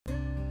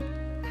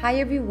Hi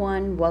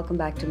everyone, welcome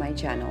back to my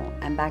channel.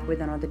 I'm back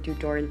with another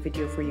tutorial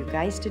video for you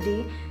guys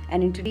today,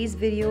 and in today's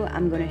video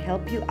I'm going to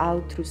help you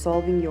out through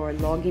solving your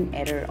login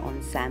error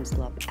on Sam's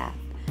Club app.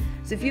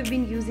 So if you've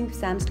been using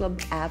Sam's Club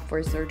app for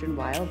a certain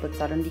while but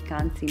suddenly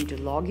can't seem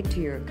to log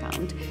into your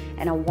account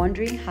and are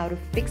wondering how to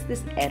fix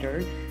this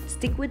error,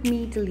 stick with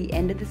me till the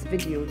end of this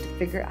video to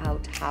figure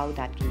out how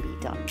that can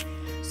be done.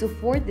 So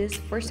for this,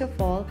 first of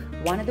all,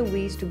 one of the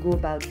ways to go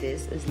about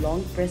this is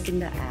long pressing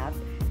the app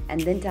and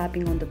then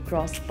tapping on the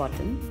cross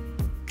button.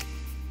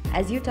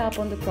 As you tap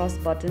on the cross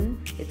button,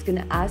 it's going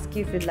to ask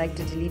you if you'd like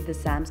to delete the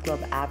Sam's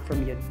Club app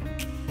from your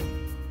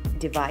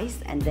device,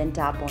 and then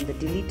tap on the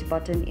delete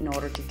button in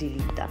order to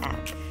delete the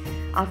app.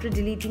 After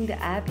deleting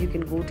the app, you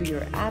can go to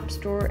your App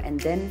Store, and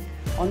then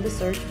on the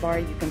search bar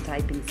you can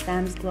type in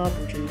Sam's Club,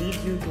 which will lead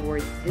you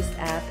towards this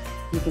app.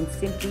 You can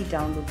simply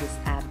download this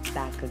app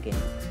back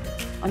again.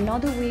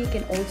 Another way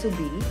can also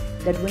be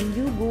that when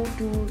you go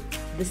to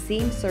the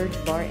same search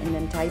bar and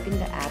then type in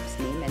the app's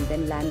name and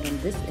then land on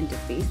this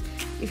interface,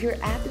 if your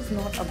app is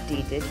not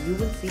updated, you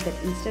will see that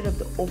instead of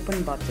the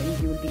open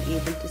button, you will be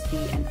able to see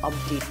an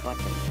update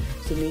button.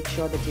 So make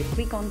sure that you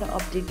click on the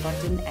update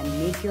button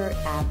and make your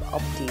app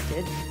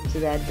updated so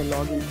that the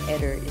login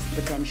error is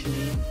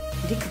potentially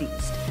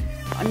decreased.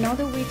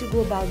 Another way to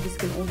go about this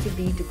can also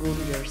be to go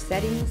to your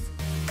settings,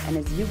 and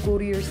as you go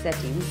to your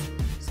settings,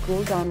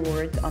 scroll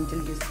downwards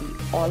until you see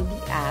all the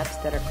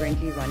apps that are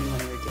currently running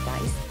on your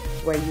device,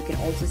 where you can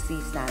also see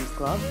Sam's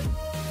Club.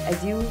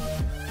 As you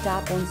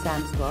tap on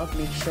Sam's Club,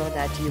 make sure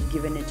that you've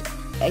given it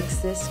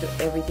access to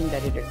everything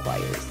that it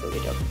requires. So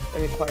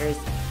it requires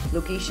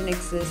location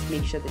access,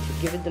 make sure that you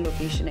give it the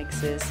location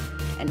access,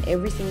 and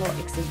every single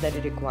access that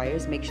it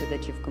requires, make sure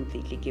that you've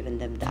completely given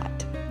them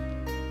that.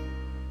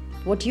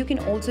 What you can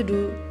also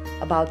do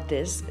about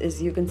this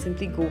is you can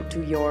simply go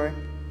to your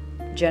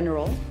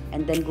general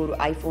and then go to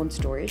iPhone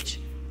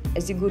storage.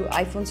 As you go to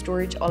iPhone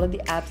storage, all of the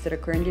apps that are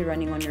currently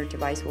running on your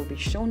device will be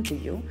shown to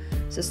you.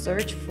 So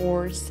search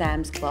for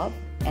Sam's Club,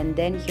 and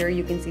then here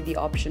you can see the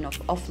option of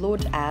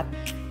offload app.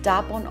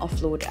 Tap on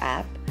offload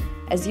app.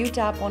 As you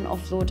tap on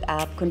offload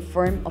app,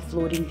 confirm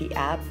offloading the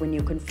app. When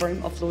you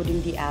confirm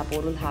offloading the app,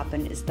 what will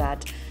happen is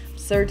that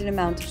certain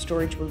amount of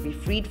storage will be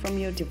freed from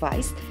your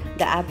device.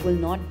 The app will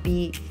not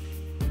be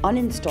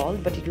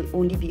uninstalled, but it will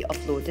only be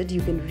uploaded.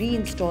 You can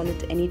reinstall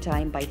it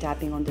anytime by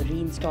tapping on the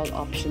reinstall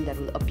option that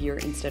will appear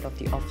instead of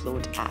the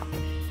offload app.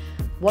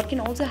 What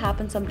can also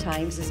happen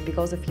sometimes is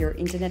because of your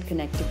internet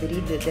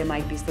connectivity that there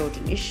might be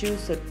certain issues,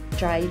 so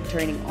try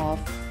turning off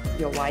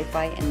your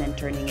Wi-Fi and then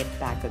turning it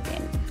back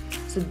again.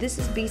 So this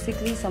is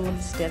basically some of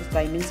the steps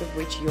by means of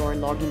which your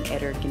login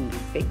error can be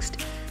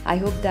fixed. I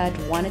hope that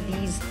one of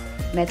these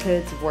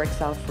methods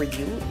works out for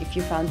you. If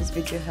you found this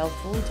video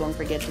helpful, don't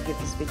forget to give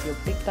this video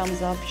a big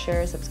thumbs up,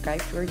 share,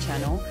 subscribe to our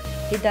channel,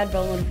 hit that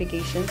bell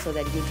notification so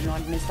that you do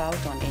not miss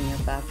out on any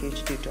of our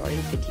future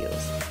tutorial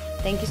videos.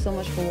 Thank you so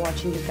much for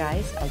watching, you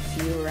guys. I'll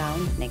see you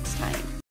around next time.